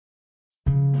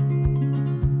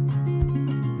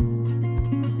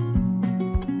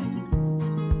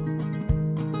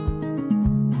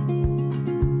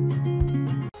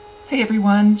Hey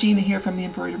everyone, Gina here from the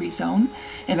Embroidery Zone,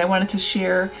 and I wanted to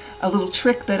share a little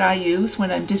trick that I use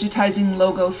when I'm digitizing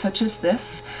logos such as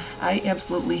this. I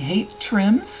absolutely hate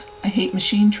trims. I hate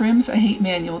machine trims. I hate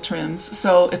manual trims.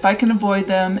 So if I can avoid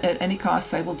them at any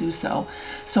cost, I will do so.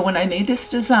 So when I made this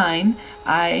design,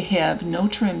 I have no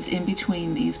trims in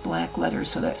between these black letters,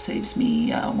 so that saves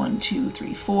me 1, 2,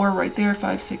 3, 4 right there,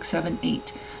 5, 6, 7,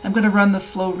 8. I'm going to run the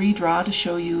slow redraw to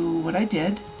show you what I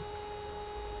did.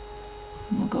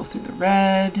 We'll go through the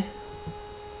red,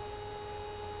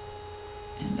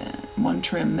 and then one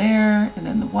trim there, and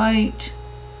then the white.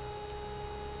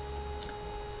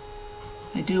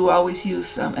 I do always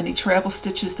use any travel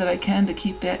stitches that I can to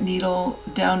keep that needle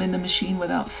down in the machine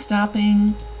without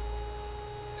stopping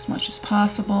as much as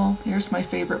possible. Here's my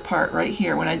favorite part right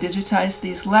here. When I digitize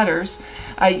these letters,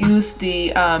 I use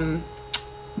the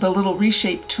little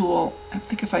reshape tool. I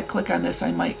think if I click on this,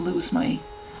 I might lose my...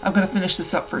 I'm going to finish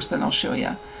this up first, then I'll show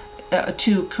you.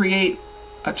 To create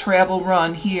a travel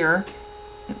run here,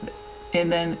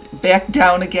 and then back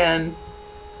down again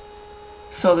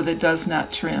so that it does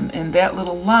not trim. And that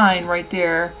little line right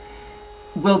there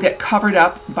will get covered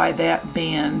up by that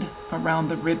band around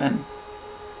the ribbon.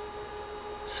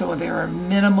 So there are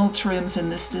minimal trims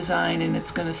in this design, and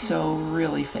it's going to sew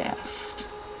really fast.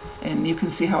 And you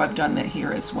can see how I've done that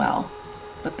here as well.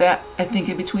 But that, I think,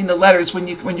 in between the letters, when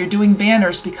you're doing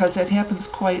banners, because that happens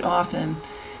quite often,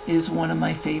 is one of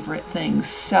my favorite things.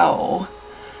 So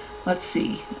let's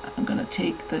see. I'm going to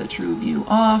take the True View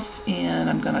off, and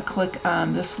I'm going to click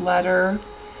on this letter,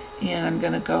 and I'm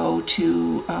going to go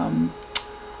to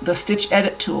the Stitch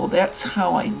Edit tool. That's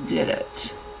how I did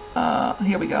it.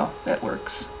 Here we go. That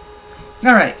works.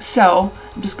 All right. So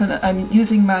I'm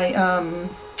using my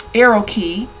arrow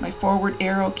key, my forward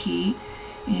arrow key.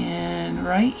 And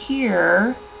right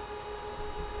here,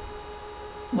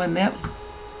 when that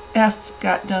F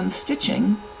got done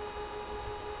stitching,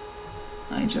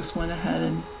 I just went ahead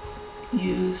and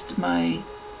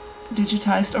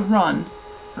digitized a run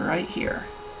right here.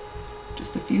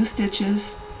 Just a few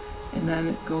stitches, and then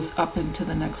it goes up into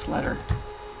the next letter.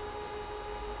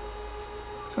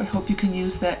 So I hope you can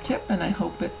use that tip, and I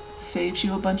hope it saves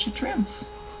you a bunch of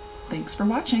trims. Thanks for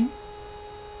watching.